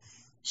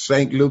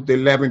St. Luke, the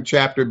 11th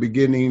chapter,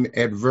 beginning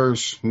at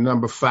verse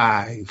number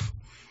 5.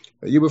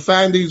 You will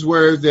find these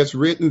words that's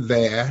written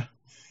there.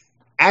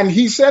 And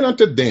he said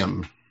unto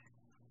them,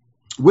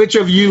 which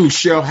of you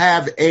shall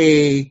have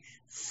a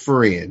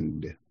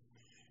friend,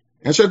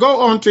 and shall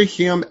go unto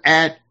him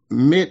at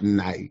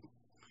midnight,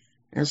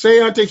 and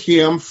say unto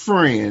him,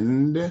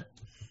 friend,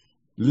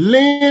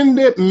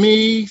 lend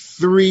me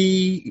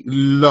 3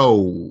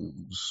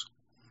 loaves.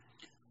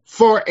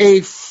 For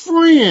a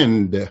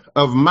friend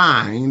of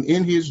mine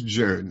in his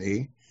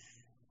journey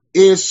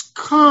is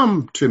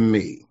come to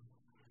me,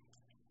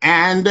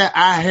 and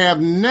I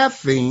have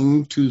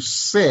nothing to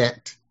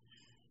set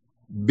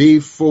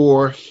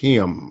before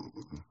him.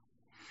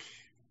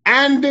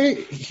 And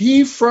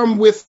he from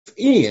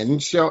within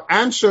shall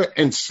answer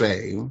and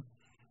say,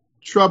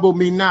 trouble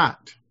me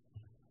not.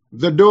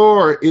 The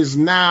door is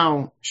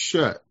now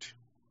shut,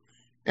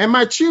 and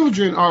my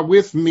children are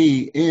with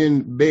me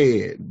in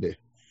bed.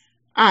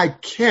 I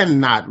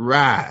cannot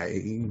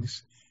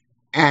rise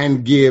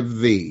and give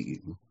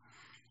thee.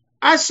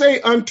 I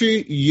say unto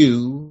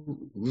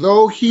you,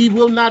 though he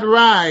will not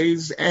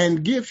rise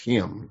and give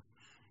him,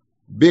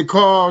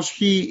 because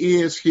he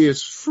is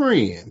his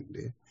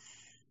friend,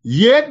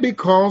 yet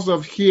because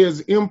of his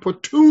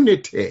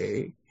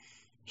importunity,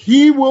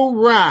 he will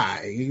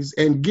rise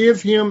and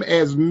give him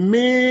as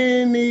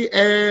many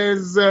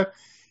as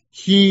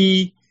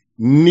he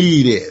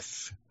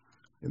needeth.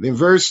 And then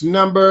verse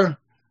number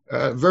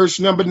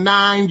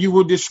 9, you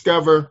will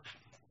discover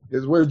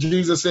is where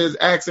Jesus says,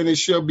 ask and it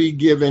shall be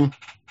given.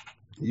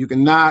 You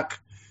can knock,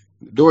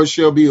 the door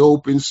shall be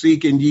open,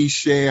 seek and ye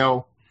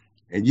shall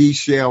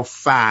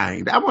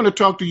find. I want to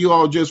talk to you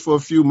all just for a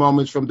few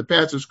moments from the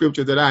passage of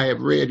scripture that I have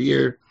read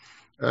here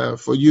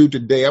for you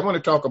today. I want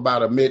to talk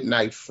about a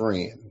midnight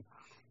friend.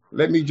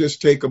 Let me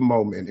just take a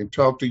moment and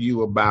talk to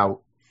you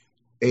about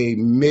a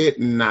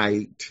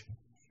midnight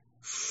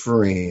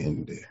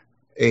friend.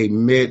 A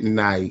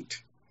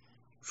midnight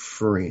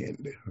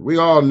friend. We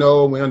all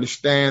know, we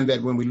understand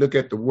that when we look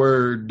at the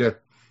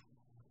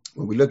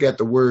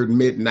word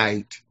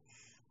midnight,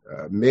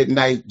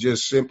 midnight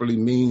just simply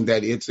means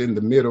that it's in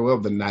the middle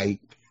of the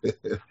night.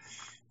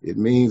 It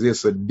means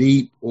it's a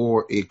deep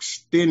or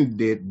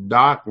extended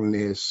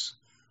darkness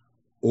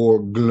or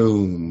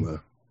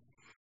gloom.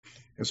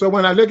 And so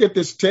when I look at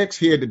this text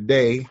here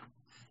today,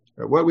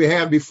 what we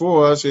have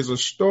before us is a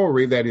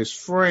story that is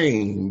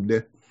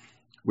framed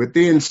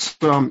within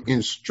some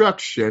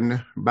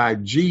instruction by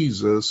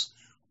Jesus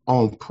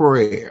on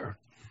prayer.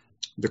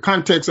 The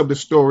context of the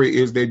story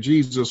is that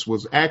Jesus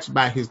was asked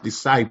by his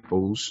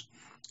disciples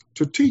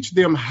to teach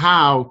them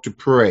how to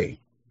pray.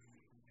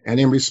 And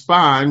in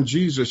response,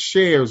 Jesus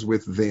shares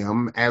with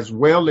them, as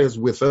well as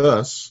with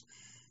us,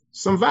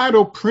 some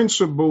vital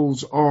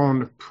principles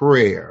on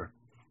prayer,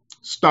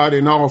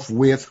 starting off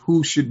with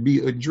who should be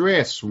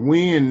addressed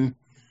when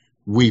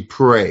we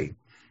pray.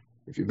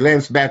 If you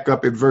glance back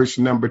up at verse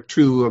number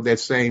 2 of that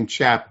same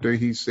chapter,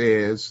 he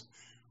says,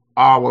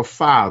 Our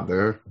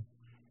Father,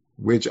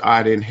 which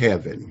art in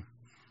heaven.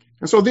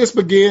 And so this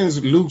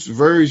begins Luke's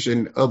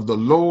version of the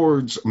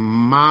Lord's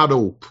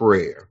model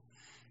prayer.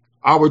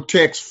 Our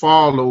text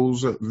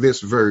follows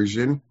this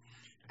version,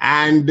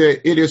 and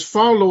it is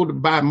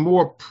followed by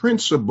more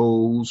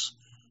principles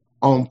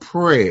on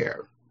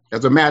prayer.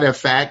 As a matter of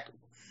fact,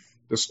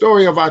 the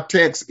story of our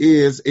text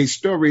is a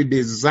story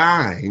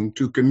designed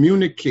to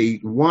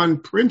communicate one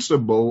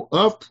principle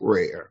of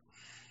prayer,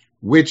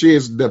 which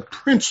is the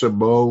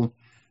principle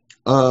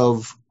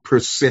of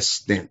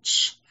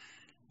persistence.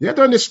 You have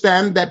to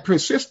understand that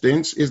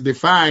persistence is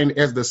defined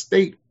as the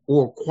state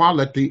or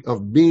quality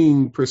of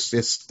being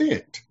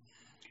persistent.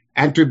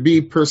 And to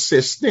be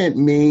persistent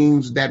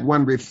means that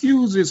one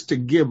refuses to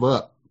give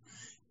up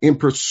in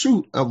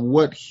pursuit of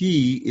what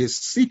he is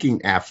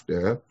seeking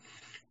after,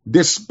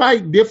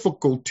 despite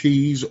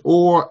difficulties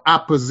or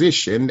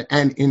opposition,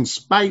 and in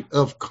spite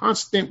of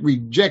constant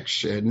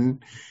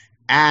rejection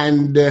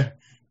and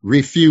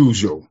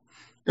refusal.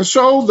 And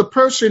so the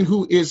person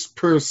who is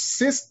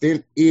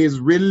persistent is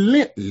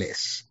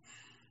relentless.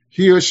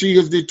 He or she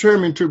is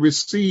determined to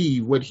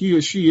receive what he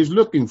or she is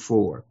looking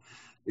for,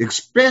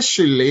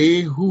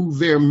 especially who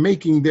they're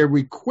making their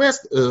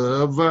request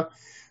of,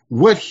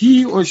 what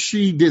he or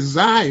she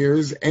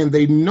desires, and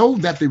they know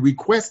that the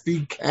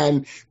requestee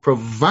can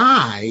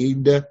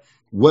provide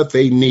what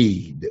they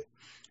need.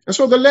 And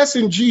so the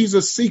lesson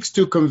Jesus seeks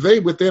to convey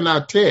within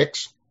our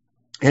text,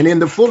 and in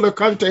the fuller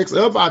context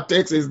of our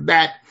text, is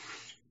that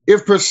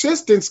if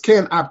persistence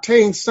can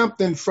obtain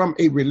something from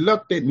a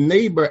reluctant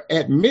neighbor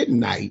at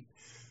midnight,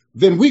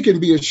 then we can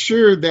be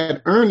assured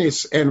that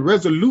earnest and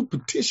resolute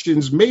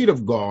petitions made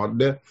of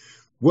God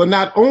will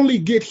not only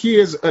get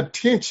his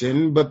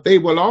attention, but they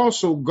will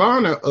also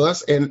garner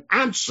us an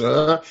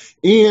answer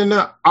in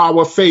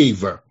our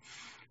favor.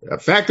 The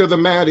fact of the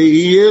matter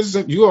is,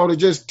 you ought to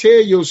just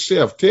tell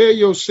yourself,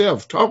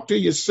 talk to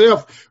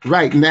yourself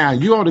right now.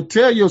 You ought to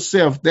tell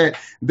yourself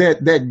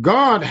that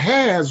God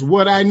has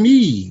what I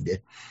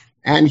need,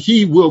 and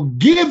he will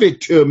give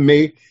it to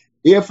me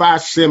if I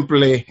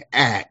simply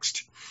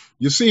asked.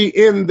 You see,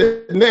 in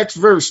the next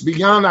verse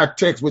beyond our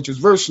text, which is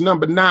verse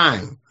number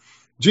 9,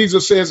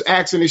 Jesus says,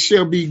 ask and it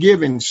shall be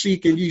given,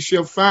 seek and ye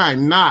shall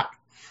find, knock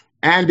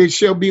and it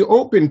shall be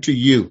open to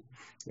you.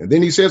 And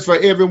then he says, for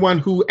everyone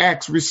who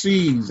asks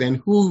receives,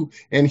 and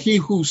he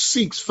who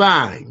seeks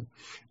finds,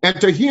 and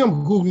to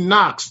him who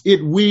knocks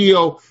it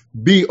will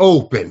be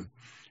open.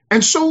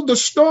 And so the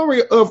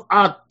story of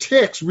our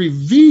text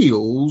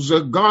reveals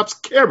God's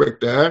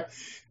character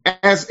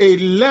as a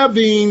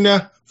loving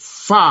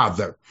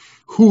Father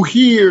who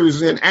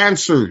hears and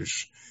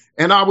answers,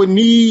 and our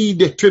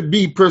need to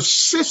be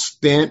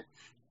persistent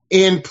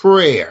in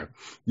prayer.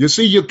 You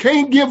see, you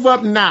can't give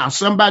up now.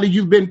 Somebody,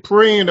 you've been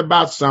praying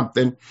about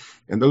something,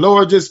 and the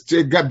Lord just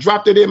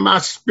dropped it in my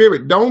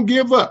spirit. Don't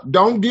give up.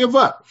 Don't give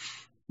up.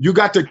 You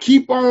got to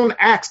keep on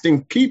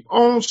asking, keep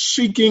on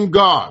seeking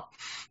God.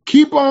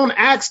 Keep on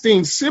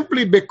asking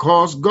simply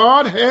because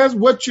God has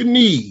what you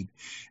need,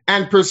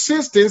 and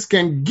persistence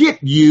can get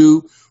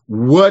you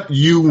what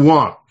you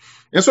want.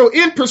 And so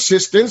in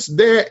persistence,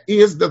 there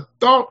is the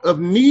thought of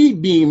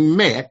need being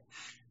met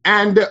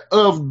and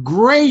of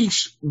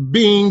grace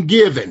being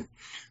given.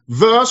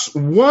 Thus,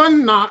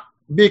 one knock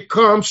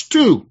becomes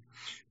two,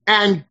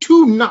 and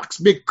two knocks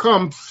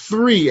become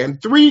three,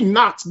 and three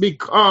knocks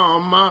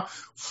become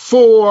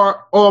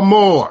four or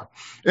more.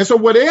 And so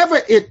whatever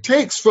it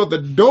takes for the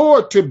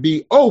door to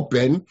be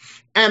open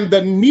and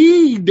the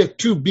need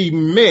to be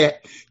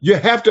met, you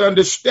have to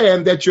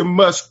understand that you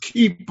must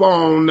keep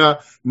on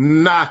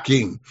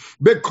knocking,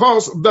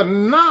 because the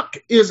knock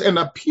is an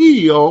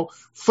appeal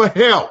for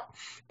help.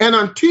 And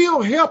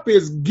until help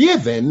is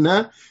given,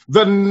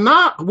 the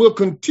knock will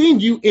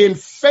continue in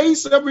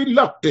face of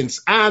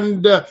reluctance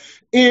and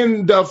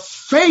in the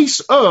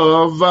face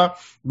of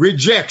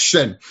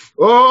rejection.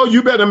 Oh,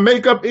 you better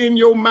make up in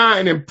your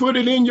mind and put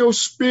it in your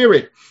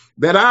spirit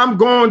that I'm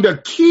going to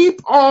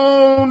keep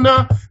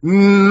on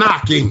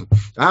knocking.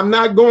 I'm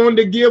not going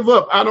to give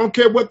up. I don't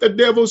care what the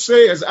devil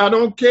says. I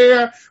don't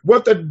care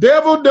what the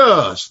devil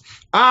does.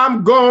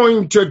 I'm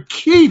going to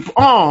keep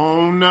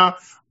on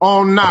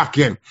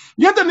knocking.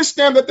 You have to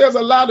understand that there's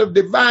a lot of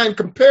divine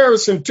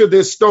comparison to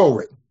this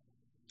story.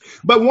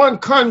 But one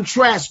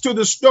contrast to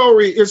the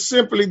story is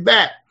simply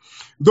that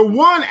the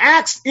one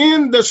asked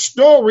in the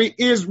story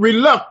is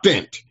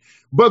reluctant,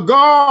 but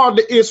God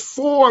is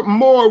far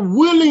more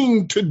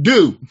willing to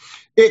do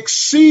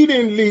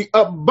exceedingly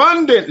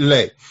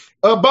abundantly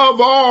above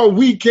all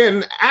we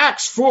can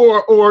ask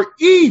for or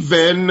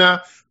even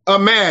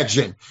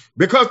imagine,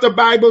 because the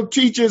Bible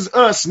teaches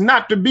us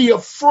not to be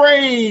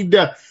afraid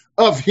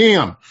of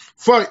him,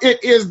 for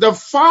it is the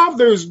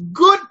Father's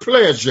good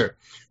pleasure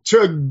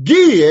to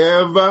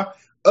give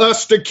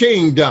us the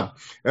kingdom.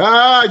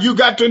 You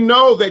got to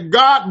know that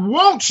God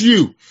wants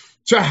you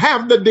to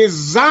have the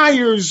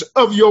desires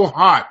of your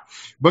heart,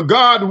 but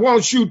God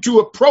wants you to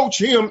approach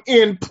him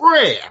in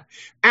prayer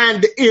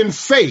and in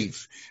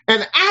faith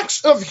and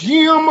ask of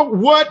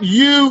him what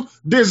you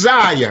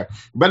desire.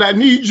 But I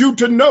need you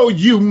to know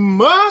you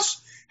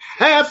must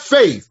have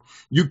faith.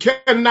 You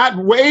cannot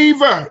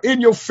waver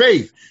in your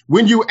faith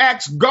when you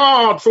ask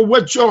God for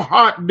what your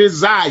heart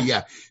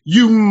desire.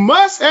 You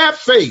must have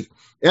faith.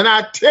 And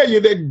I tell you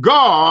that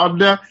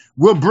God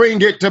will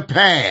bring it to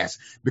pass,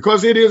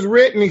 because it is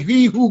written,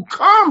 he who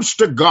comes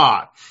to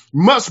God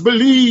must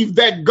believe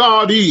that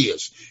God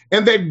is,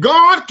 and that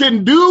God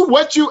can do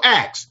what you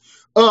ask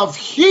of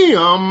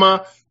him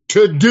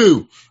to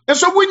do. And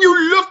so when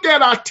you look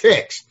at our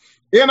text,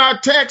 in our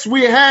text,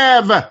 we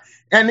have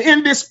an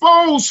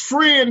indisposed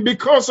friend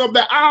because of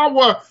the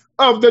hour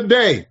of the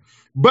day.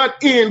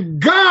 But in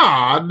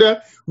God,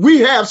 we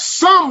have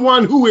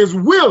someone who is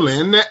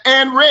willing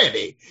and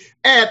ready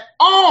at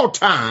all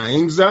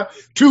times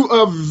to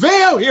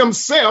avail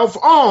himself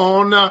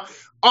on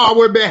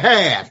our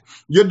behalf.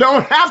 You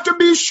don't have to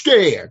be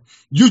scared.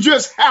 You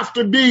just have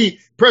to be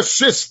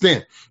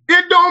persistent.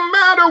 It don't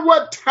matter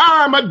what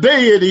time of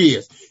day it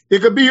is.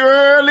 It could be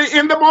early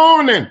in the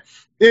morning.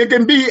 It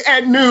can be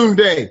at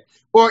noonday,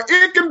 or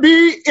it can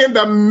be in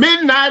the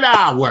midnight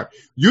hour.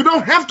 You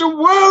don't have to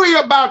worry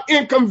about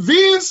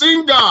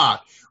inconveniencing God.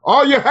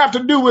 All you have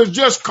to do is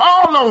just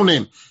call on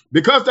him,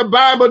 because the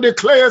Bible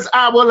declares,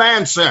 I will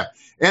answer,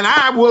 and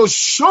I will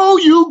show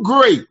you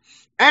great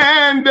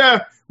and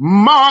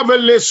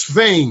marvelous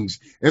things.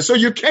 And so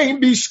you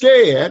can't be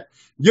scared.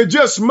 You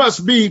just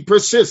must be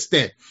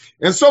persistent.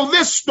 And so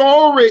this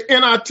story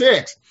in our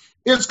text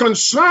is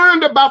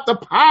concerned about the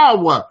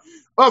power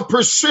of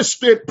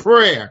persistent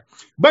prayer,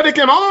 but it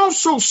can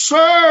also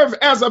serve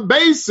as a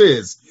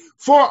basis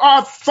for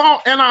our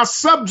thought and our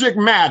subject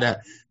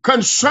matter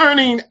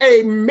concerning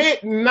a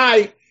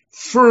midnight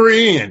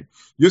friend.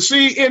 You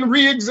see, in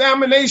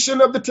re-examination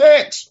of the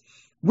text,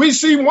 we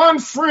see one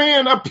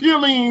friend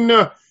appealing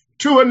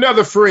to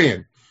another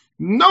friend.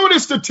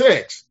 Notice the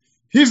text.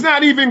 He's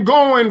not even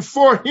going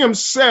for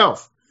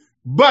himself,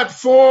 but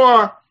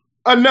for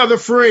another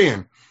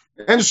friend.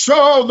 And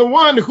so the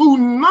one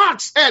who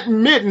knocks at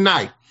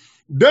midnight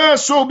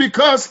does so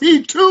because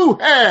he too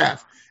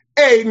have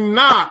a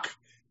knock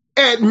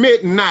at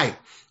midnight.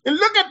 And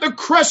look at the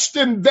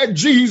question that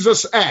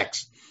Jesus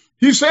asked.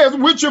 He says,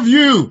 which of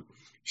you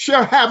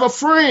shall have a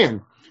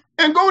friend?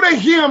 And go to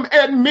him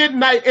at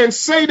midnight and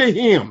say to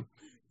him,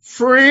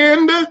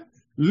 friend,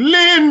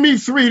 lend me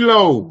 3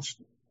 loaves.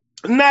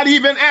 Not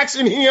even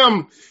asking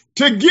him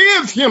to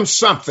give him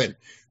something,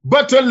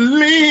 but to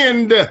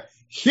lend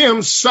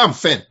him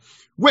something,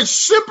 which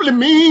simply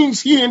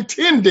means he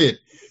intended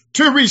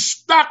to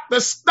restock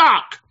the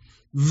stock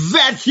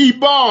that he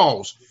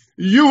borrows.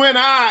 You and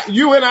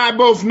I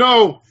both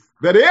know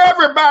that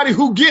everybody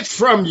who gets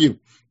from you,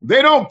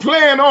 they don't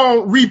plan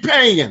on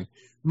repaying,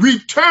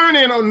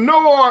 returning, or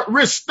nor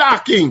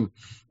restocking,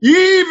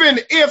 even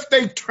if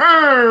they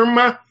term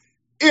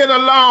it a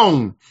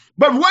loan.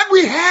 But what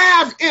we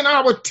have in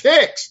our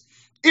text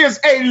is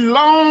a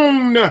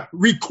loan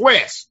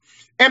request.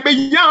 And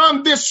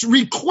beyond this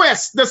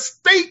request, the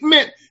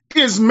statement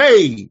is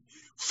made,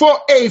 for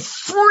a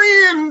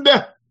friend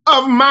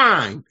of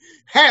mine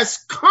has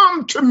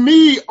come to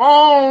me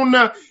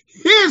on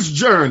his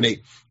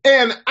journey,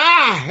 and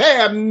I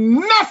have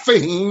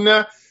nothing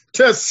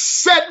to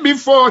set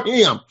before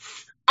him.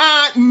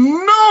 I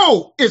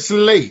know it's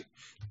late.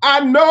 I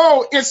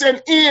know it's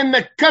an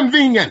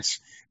inconvenience.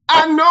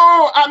 I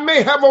know I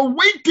may have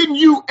awakened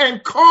you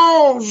and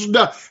caused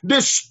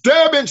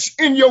disturbance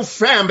in your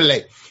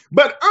family,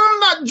 but I'm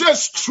not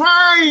just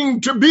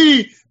trying to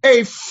be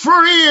a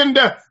friend.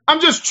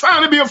 I'm just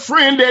trying to be a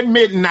friend at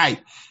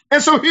midnight.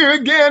 And so here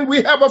again,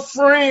 we have a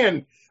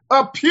friend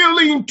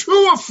appealing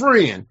to a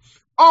friend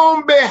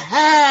on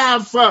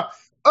behalf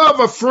of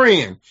a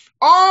friend,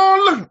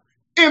 all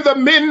in the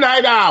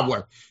midnight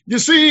hour. You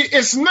see,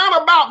 it's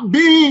not about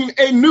being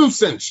a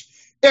nuisance.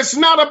 It's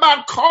not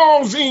about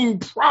causing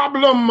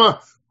problem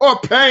or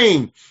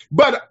pain,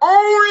 but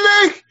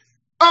only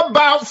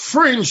about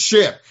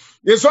friendship.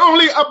 It's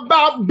only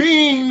about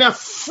being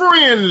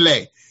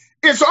friendly.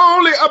 It's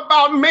only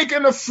about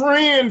making a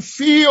friend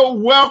feel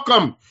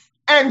welcome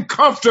and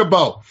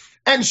comfortable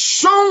and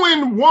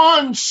showing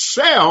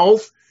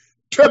oneself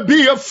to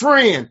be a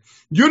friend.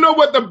 You know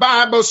what the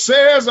Bible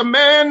says? A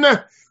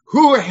man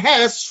who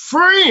has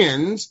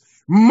friends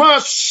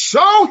must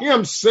show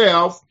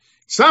himself.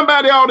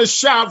 Somebody ought to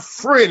shout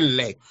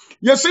friendly.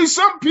 You see,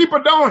 some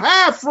people don't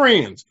have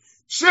friends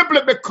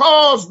simply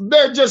because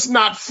they're just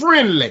not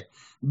friendly.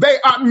 They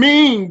are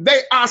mean.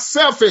 They are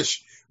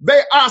selfish.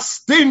 They are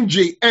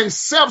stingy and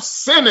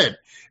self-centered.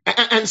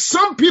 And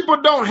some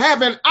people don't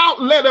have an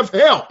outlet of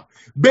help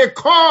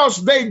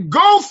because they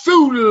go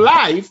through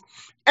life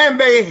and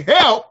they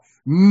help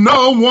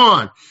no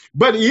one.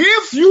 But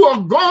if you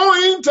are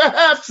going to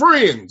have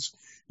friends,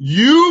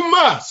 you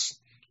must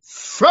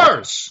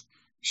first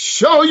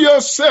show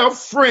yourself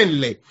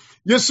friendly.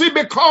 You see,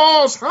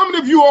 because how many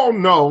of you all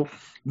know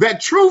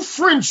that true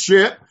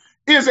friendship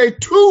is a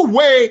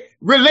two-way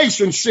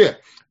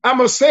relationship? I'm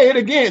going to say it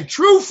again.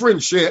 True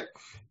friendship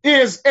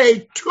is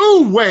a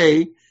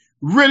two-way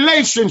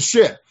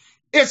relationship.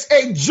 It's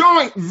a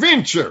joint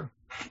venture.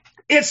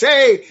 It's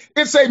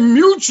a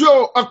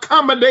mutual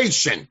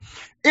accommodation.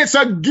 It's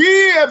a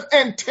give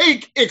and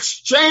take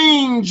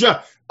exchange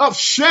of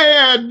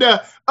shared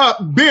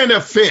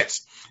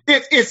benefits.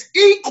 It's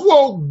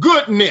equal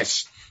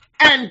goodness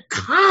and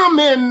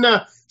common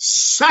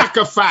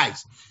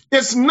sacrifice.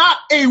 It's not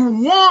a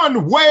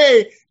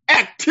one-way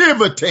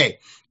activity.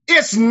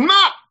 It's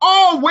not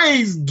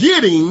always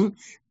getting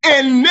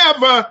and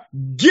never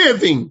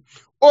giving,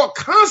 or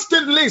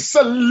constantly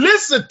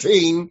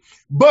soliciting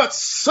but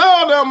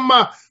seldom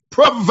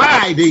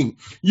providing.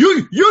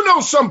 You know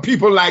some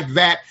people like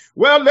that.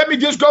 Well, let me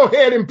just go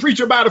ahead and preach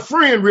about a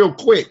friend real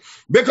quick,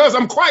 because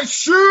I'm quite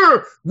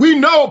sure we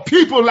know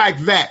people like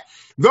that.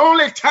 The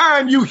only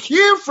time you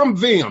hear from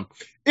them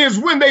is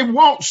when they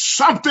want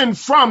something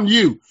from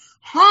you.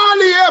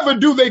 Hardly ever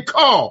do they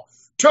call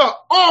to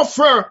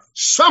offer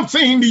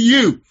something to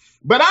you.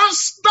 But I'll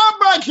stop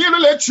back here to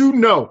let you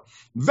know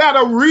that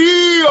a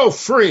real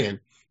friend,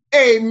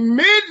 a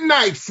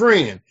midnight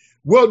friend,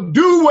 will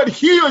do what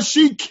he or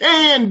she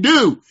can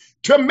do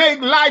to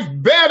make life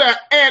better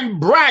and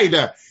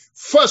brighter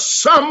for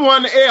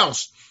someone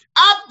else.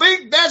 I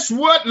think that's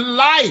what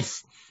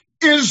life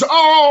is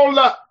all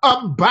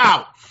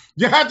about.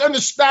 You have to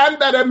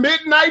understand that a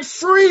midnight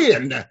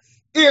friend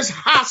is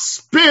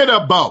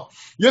hospitable.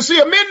 You see,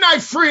 a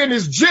midnight friend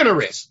is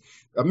generous.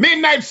 A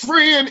midnight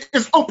friend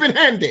is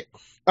open-handed.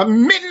 A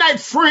midnight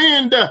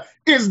friend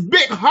is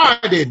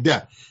big-hearted.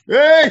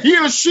 He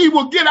or she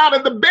will get out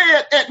of the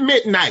bed at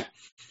midnight.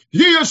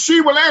 He or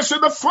she will answer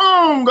the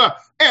phone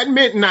at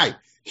midnight.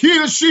 He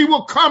or she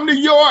will come to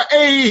your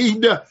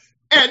aid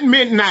at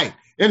midnight.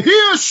 And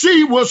he or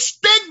she will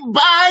stick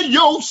by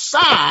your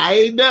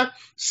side.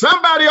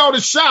 Somebody ought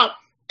to shout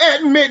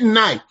at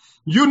midnight.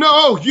 You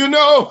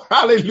know,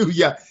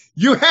 hallelujah.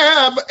 You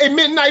have a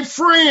midnight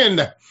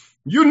friend.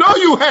 You know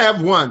you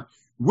have one.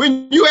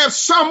 When you have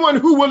someone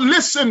who will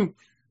listen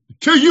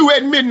to you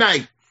at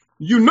midnight,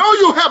 you know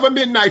you have a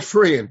midnight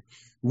friend.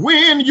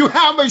 When you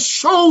have a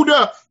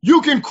shoulder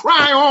you can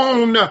cry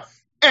on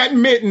at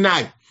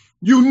midnight,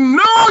 you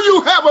know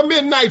you have a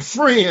midnight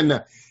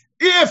friend.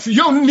 if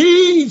your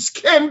needs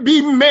can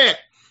be met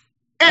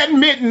at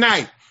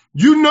midnight.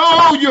 You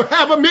know you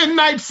have a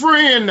midnight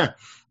friend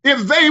if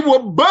they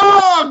will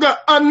bug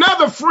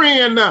another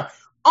friend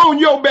on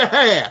your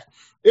behalf.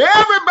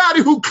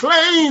 Everybody who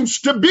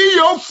claims to be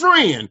your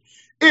friend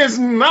is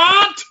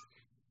not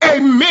a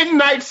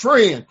midnight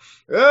friend.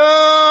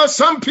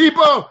 Some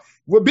people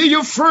will be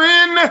your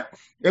friend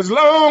as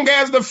long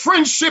as the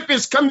friendship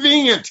is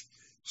convenient.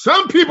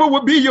 Some people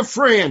will be your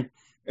friend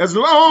as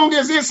long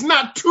as it's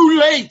not too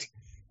late,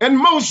 and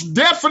most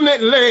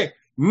definitely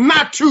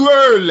not too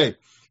early.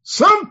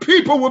 Some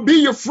people will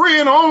be your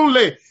friend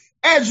only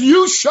as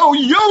you show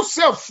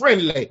yourself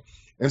friendly.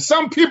 And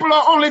some people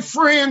are only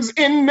friends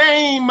in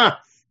name,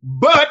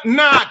 but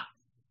not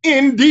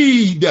in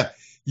deed.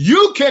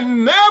 You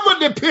can never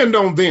depend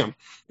on them,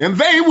 and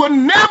they will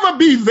never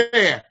be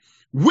there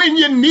when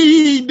you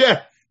need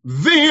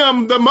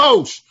them the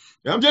most.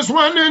 I'm just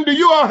wondering, do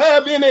you all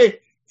have any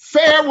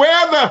fair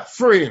weather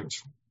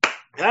friends?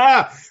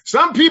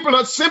 Some people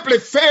are simply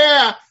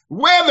fair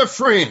weather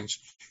friends,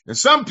 and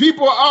some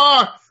people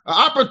are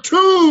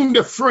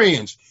opportune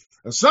friends.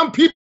 Some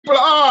people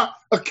are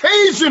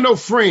occasional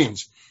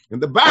friends.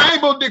 And the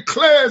Bible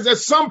declares that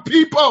some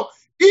people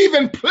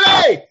even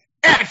play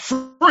at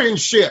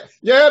friendship.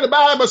 Yeah, the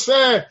Bible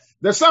says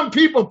that some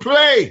people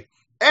play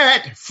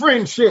at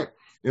friendship.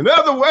 In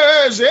other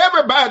words,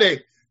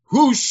 everybody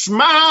who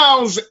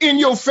smiles in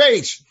your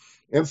face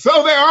and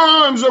throw their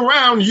arms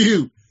around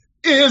you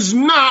is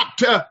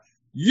not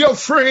your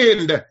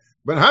friend.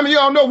 But how many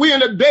of y'all know we're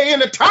in a day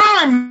and a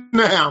time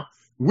now?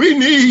 We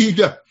need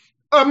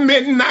a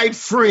midnight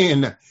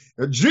friend.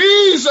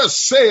 Jesus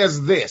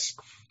says this.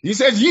 He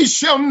says, ye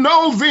shall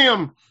know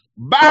them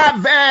by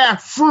their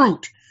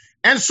fruit.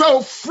 And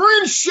so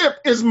friendship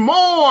is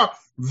more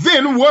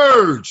than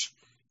words.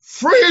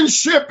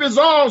 Friendship is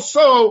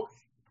also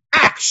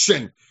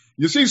action.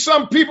 You see,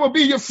 some people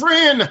be your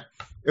friend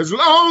as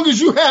long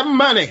as you have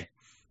money.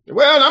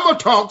 Well, I'm going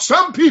to talk.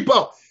 Some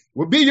people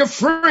will be your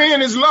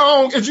friend as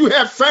long as you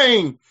have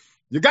fame.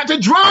 You got to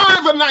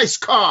drive a nice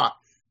car.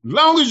 As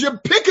long as you're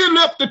picking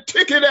up the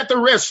ticket at the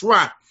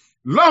restaurant.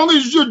 As long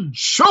as you're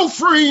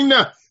chauffeuring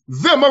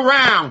them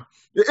around.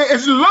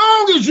 As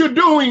long as you're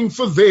doing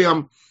for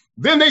them,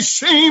 then they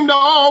seem to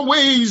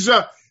always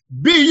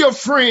be your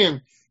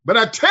friend. But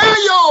I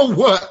tell y'all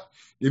what,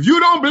 if you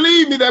don't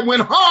believe me that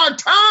when hard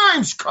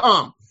times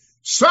come,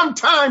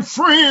 sometimes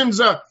friends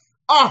are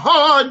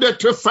hard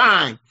to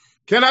find.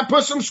 Can I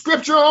put some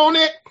scripture on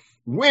it?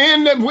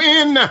 When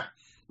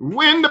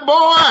the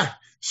boy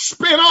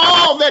spent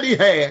all that he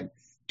had,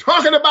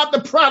 talking about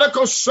the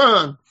prodigal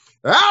son,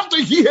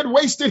 after he had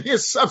wasted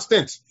his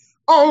substance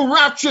on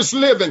righteous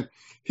living,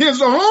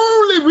 his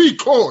only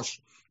recourse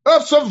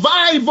of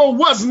survival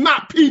was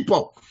not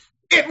people.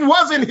 It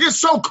wasn't his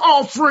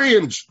so-called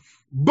friends,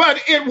 but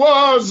it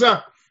was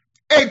a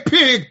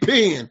pig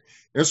pen.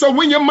 And so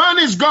when your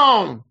money's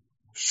gone,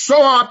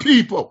 so are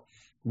people.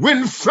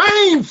 When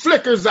fame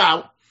flickers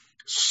out,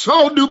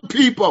 so do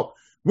people.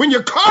 When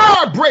your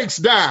car breaks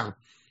down,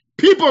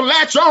 people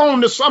latch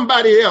on to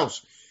somebody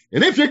else.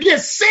 And if you get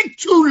sick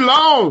too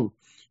long,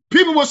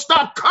 people will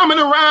stop coming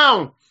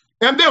around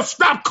and they'll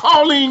stop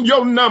calling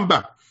your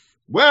number.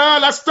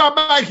 Well, I stopped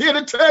by here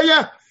to tell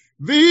you,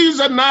 these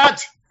are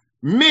not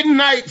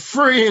midnight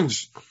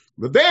friends,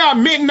 but they are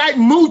midnight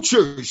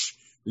moochers.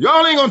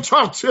 Y'all ain't gonna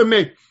talk to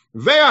me.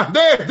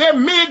 They're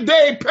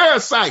midday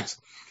parasites.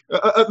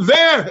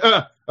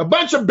 They're a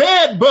bunch of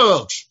bed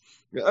bugs.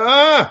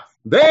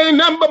 They ain't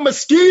nothing but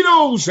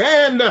mosquitoes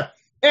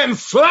and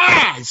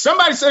flies.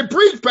 Somebody say,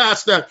 preach,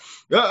 pastor.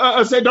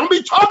 Say, don't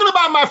be talking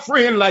about my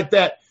friend like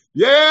that.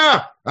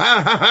 Yeah,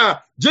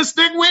 just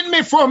stick with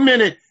me for a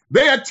minute.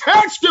 They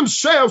attach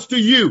themselves to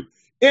you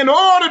in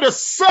order to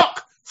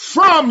suck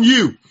from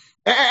you.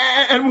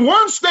 And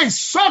once they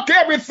suck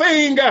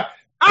everything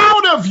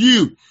out of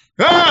you,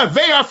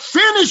 they are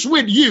finished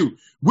with you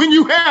when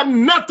you have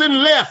nothing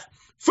left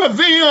for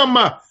them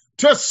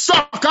to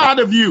suck out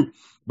of you.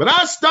 But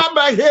I stopped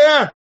by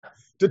here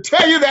to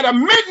tell you that a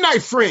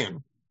midnight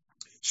friend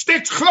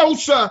sticks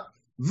closer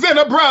than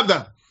a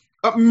brother.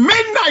 A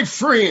midnight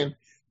friend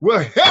will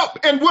help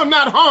and will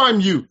not harm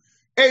you.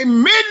 A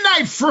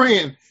midnight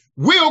friend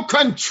will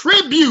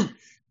contribute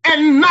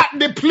and not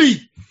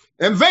deplete.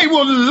 And they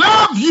will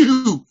love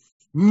you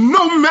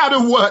no matter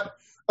what.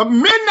 A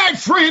midnight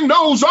friend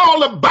knows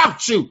all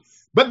about you,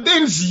 but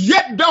then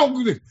yet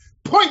don't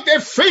point their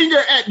finger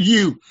at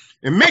you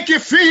and make you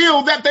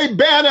feel that they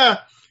better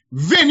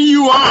than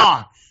you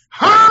are.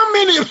 How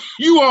many of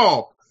you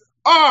all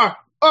are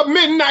a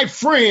midnight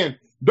friend?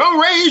 Don't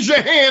raise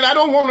your hand. I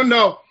don't want to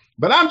know.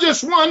 But I'm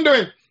just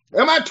wondering,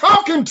 am I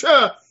talking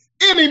to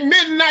any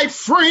midnight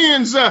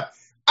friends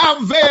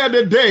out there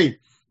today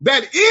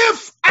that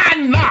if I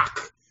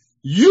knock,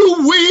 you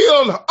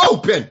will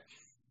open?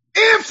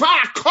 If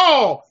I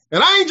call,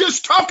 and I ain't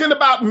just talking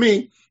about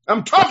me,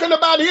 I'm talking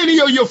about any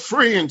of your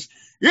friends.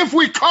 If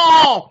we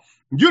call,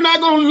 you're not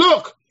going to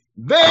look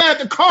there at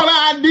the caller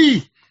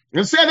ID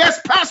and say,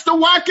 that's Pastor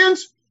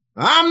Watkins.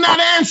 I'm not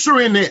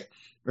answering it.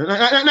 And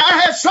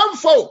I had some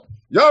folk,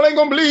 y'all ain't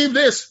going to believe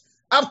this.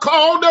 I've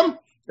called them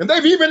and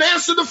they've even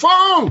answered the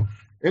phone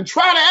and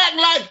try to act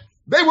like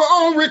they were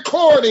on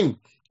recording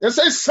and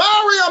say,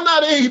 sorry, I'm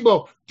not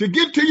able to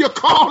get to your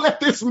call at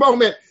this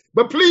moment,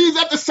 but please,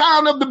 at the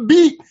sound of the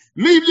beep,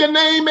 leave your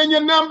name and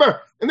your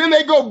number. And then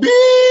they go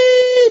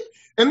beep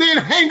and then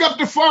hang up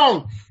the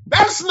phone.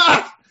 That's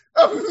not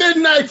a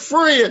midnight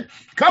friend.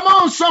 Come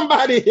on,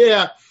 somebody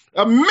here.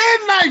 A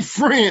midnight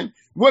friend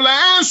will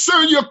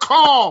answer your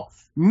call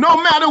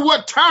no matter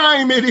what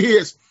time it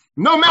is,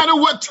 no matter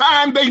what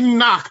time they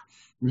knock.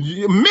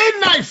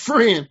 Midnight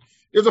friend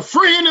is a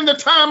friend in the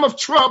time of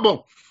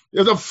trouble,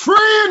 is a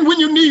friend when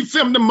you need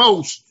them the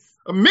most.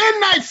 A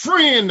midnight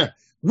friend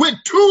with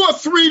 2 or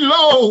 3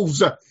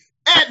 loaves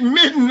at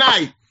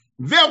midnight,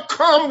 they'll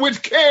come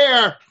with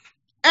care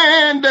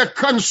and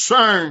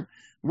concern.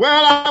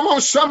 Well, I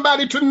want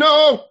somebody to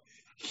know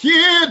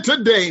here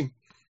today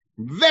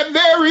that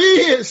there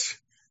is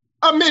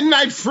a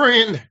midnight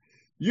friend.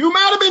 You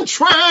might have been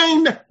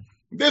trying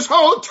this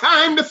whole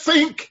time to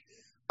think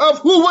of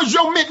who was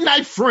your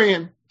midnight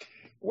friend.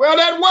 Well,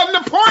 that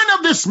wasn't the point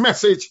of this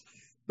message.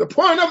 The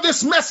point of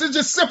this message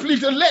is simply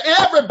to let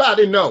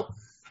everybody know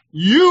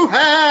you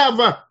have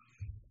a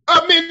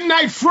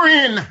midnight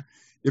friend.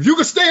 If you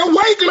can stay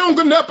awake long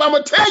enough, I'm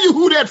going to tell you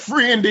who that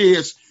friend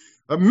is.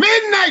 A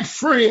midnight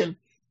friend.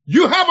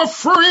 You have a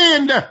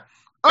friend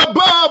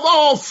above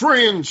all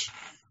friends.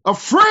 A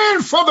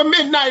friend for the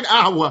midnight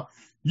hour.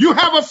 You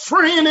have a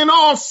friend in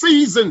all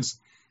seasons.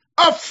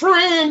 A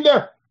friend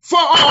for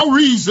all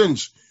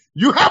reasons.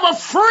 You have a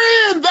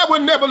friend that will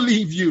never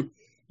leave you.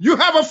 You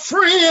have a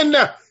friend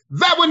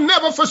that will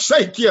never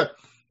forsake you.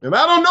 And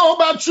I don't know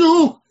about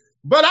you,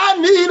 but I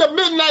need a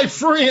midnight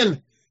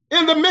friend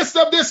in the midst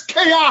of this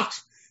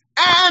chaos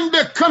and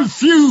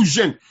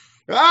confusion.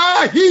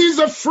 He's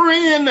a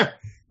friend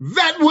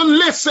that will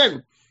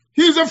listen.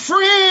 He's a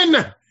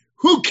friend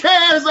who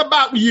cares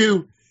about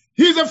you.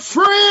 He's a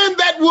friend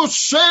that will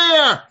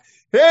share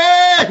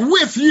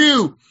with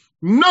you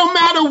no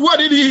matter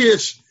what it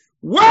is.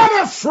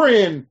 What a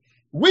friend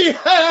we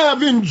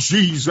have in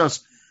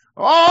Jesus.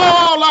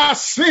 All our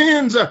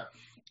sins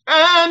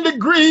and the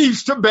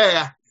griefs to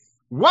bear.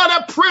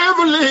 What a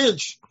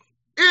privilege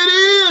it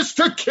is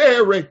to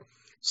carry.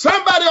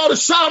 Somebody ought to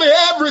shout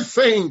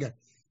everything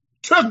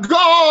to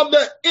God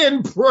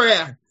in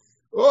prayer.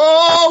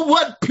 Oh,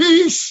 what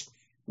peace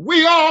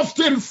we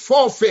often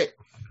forfeit.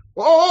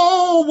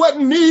 Oh, what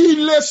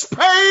needless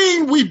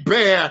pain we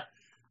bear.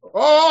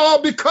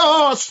 Oh,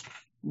 because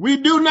we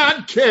do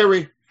not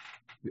carry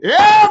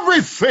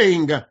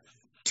everything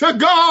to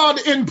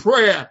God in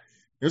prayer.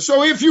 And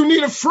so if you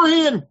need a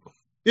friend,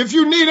 if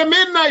you need a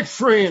midnight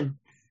friend,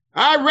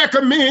 I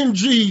recommend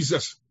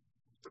Jesus.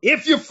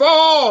 If you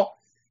fall,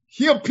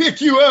 he'll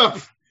pick you up.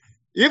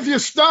 If you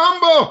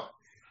stumble,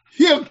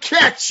 he'll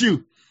catch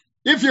you.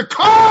 If you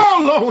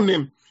call on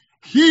him,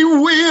 he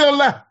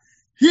will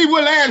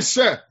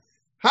answer.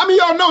 How many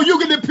of y'all know you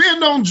can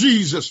depend on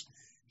Jesus?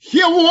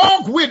 He'll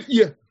walk with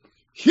you.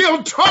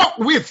 He'll talk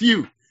with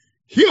you.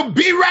 He'll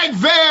be right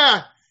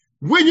there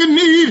when you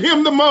need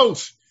him the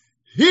most.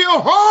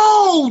 He'll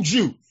hold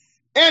you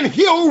and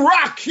he'll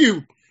rock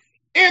you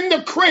in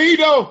the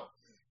cradle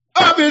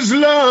of his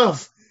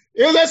love.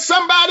 Is there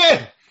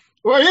somebody,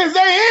 or is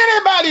there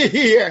anybody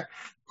here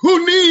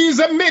who needs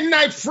a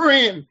midnight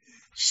friend?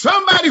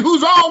 Somebody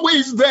who's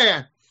always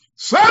there.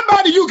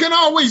 Somebody you can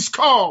always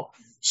call.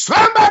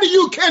 Somebody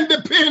you can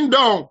depend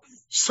on.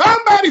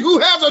 Somebody who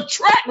has a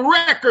track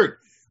record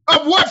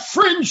of what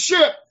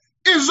friendship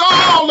is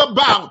all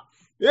about.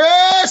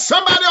 Yeah,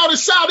 somebody ought to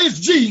shout, it's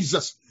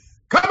Jesus.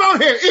 Come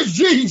on here, it's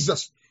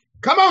Jesus.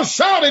 Come on,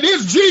 shout it,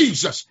 it's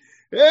Jesus.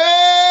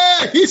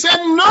 Yeah, he said,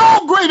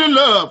 no greater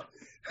love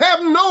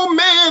have no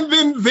man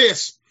than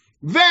this,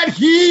 that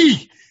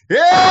he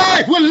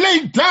will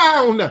lay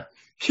down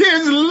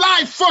his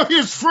life for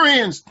his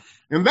friends.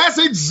 And that's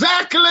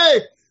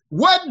exactly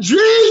what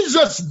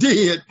Jesus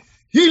did.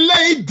 He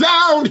laid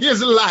down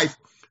his life,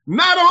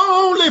 not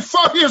only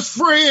for his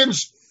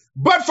friends,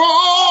 but for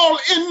all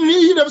in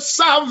need of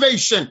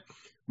salvation.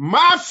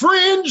 My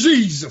friend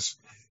Jesus,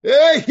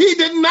 he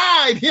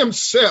denied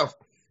himself.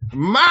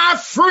 My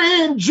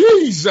friend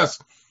Jesus,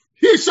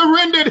 he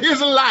surrendered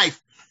his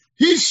life.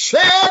 He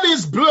shed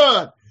his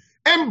blood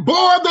and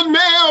bore the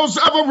nails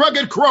of a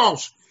rugged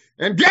cross.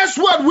 And guess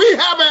what? We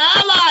have an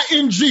ally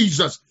in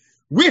Jesus.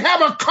 We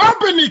have a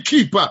company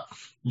keeper.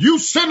 You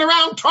sitting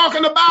around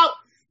talking about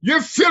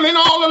you're feeling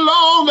all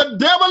alone. The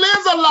devil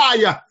is a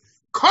liar.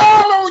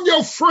 Call on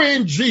your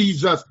friend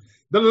Jesus.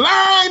 The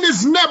line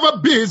is never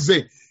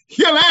busy.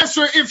 He'll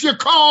answer if you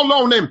call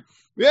on him.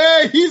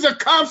 Yeah, he's a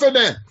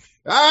confidant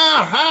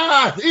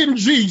in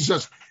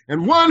Jesus,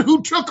 and one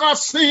who took our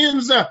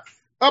sins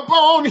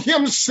upon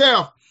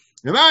himself.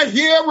 And I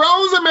hear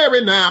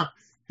Rosemary now.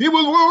 He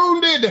was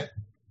wounded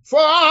for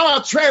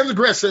our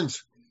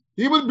transgressions.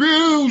 He was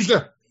bruised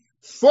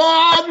for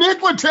our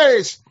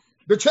iniquities.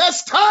 The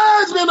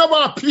chastisement of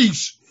our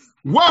peace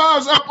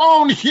was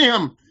upon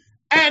him.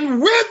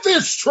 And with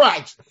his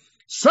stripes,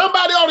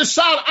 somebody ought to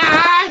shout,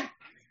 I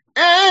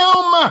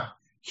am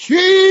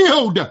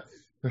healed.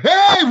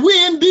 Hey,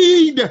 we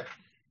indeed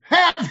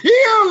have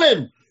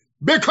healing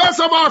because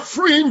of our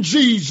friend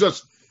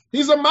Jesus.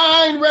 He's a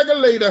mind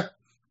regulator.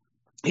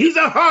 He's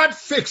a heart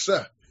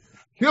fixer.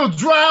 He'll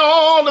dry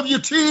all of your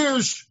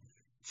tears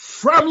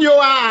from your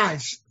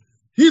eyes.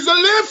 He's a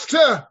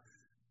lifter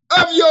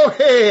of your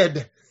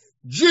head.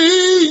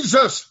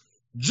 Jesus,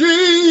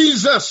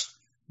 Jesus,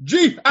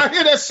 I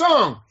hear that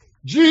song.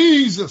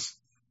 Jesus,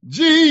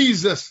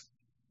 Jesus,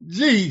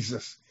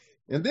 Jesus.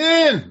 And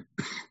then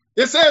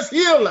it says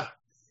healer,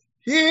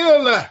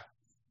 healer,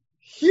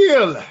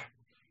 healer.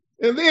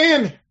 And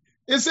then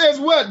it says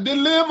what?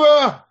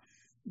 Deliver,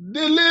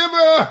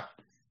 deliver,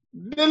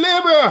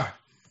 deliver.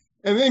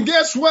 And then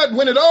guess what?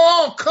 When it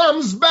all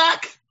comes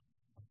back,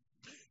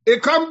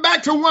 it comes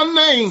back to one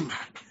name.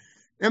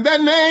 And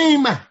that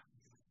name,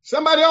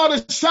 somebody ought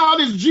to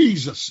shout, is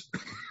Jesus.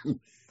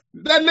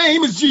 That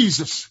name is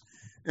Jesus.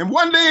 And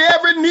one day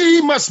every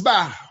knee must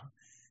bow.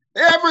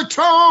 Every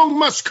tongue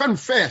must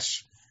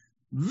confess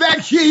that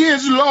he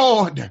is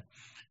Lord.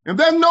 And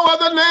there's no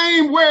other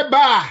name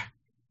whereby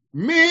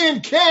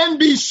men can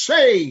be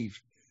saved.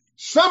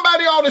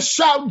 Somebody ought to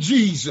shout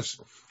Jesus.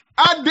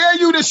 I dare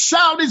you to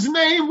shout his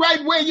name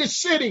right where you're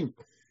sitting.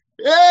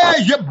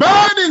 Hey, your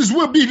burdens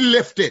will be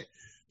lifted.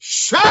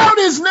 Shout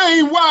his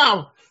name.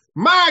 Wow.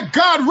 My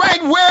God,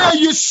 right where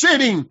you're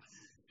sitting.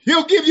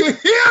 He'll give you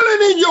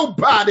healing in your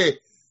body.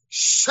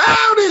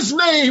 Shout his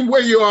name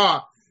where you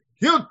are.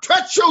 He'll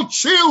touch your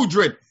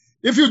children.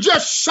 If you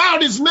just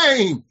shout his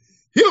name,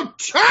 he'll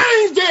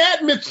change the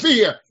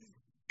atmosphere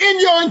in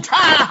your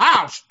entire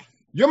house.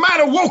 You might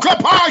have woke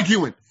up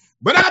arguing,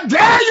 but I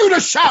dare you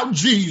to shout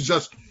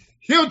Jesus.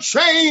 He'll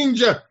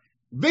change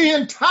the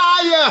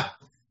entire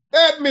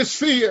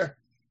atmosphere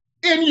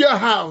in your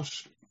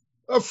house.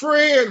 A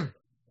friend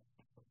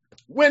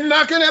went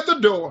knocking at the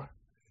door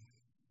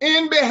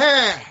in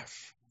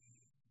behalf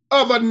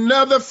of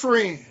another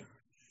friend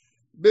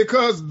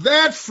because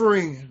that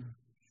friend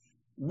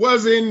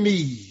was in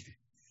need.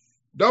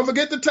 Don't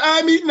forget the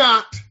time he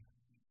knocked.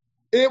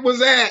 It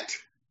was at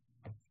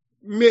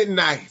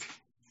midnight.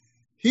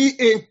 He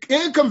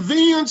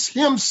inconvenienced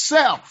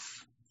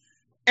himself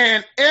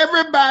and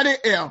everybody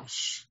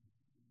else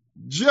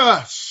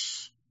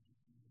just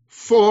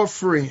for a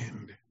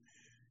friend.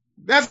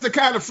 That's the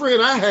kind of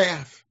friend I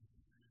have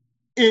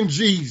in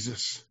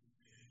Jesus.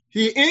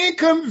 He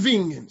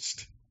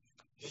inconvenienced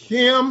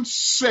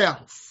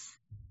himself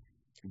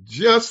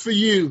just for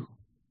you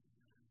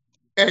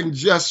and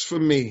just for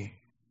me.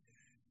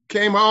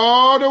 Came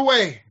all the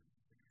way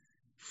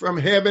from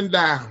heaven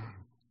down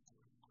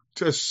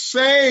to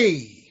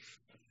save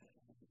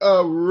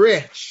a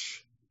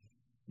wretch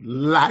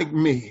like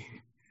me.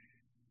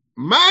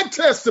 My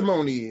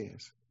testimony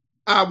is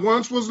I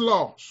once was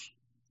lost,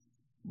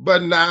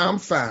 but now I'm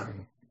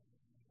found.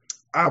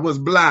 I was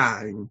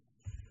blind,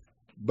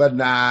 but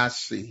now I see.